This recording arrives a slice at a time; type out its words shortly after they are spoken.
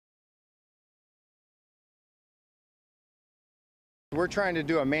We're trying to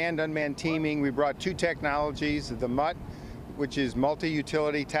do a manned-unmanned teaming. We brought two technologies, the Mutt, which is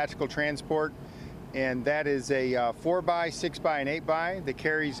multi-utility tactical transport, and that is a 4x, 6x, and 8x that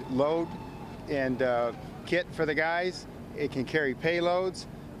carries load and kit for the guys. It can carry payloads,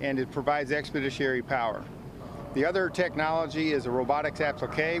 and it provides expeditionary power. The other technology is a robotics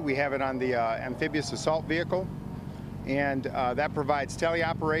applique. We have it on the amphibious assault vehicle, and that provides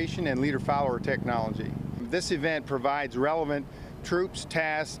teleoperation and leader-follower technology. This event provides relevant troops,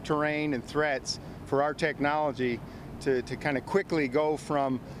 tasks, terrain, and threats for our technology to kind of quickly go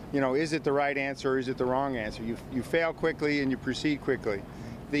from, is it the right answer or is it the wrong answer? You fail quickly and you proceed quickly.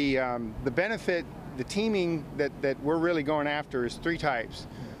 The benefit, the teaming that we're really going after is three types: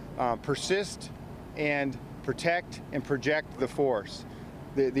 persist and protect and project the force.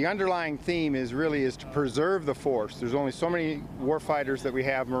 The underlying theme is to preserve the force. There's only so many warfighters that we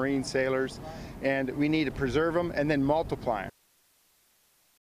have, Marines, sailors, and we need to preserve them and then multiply them.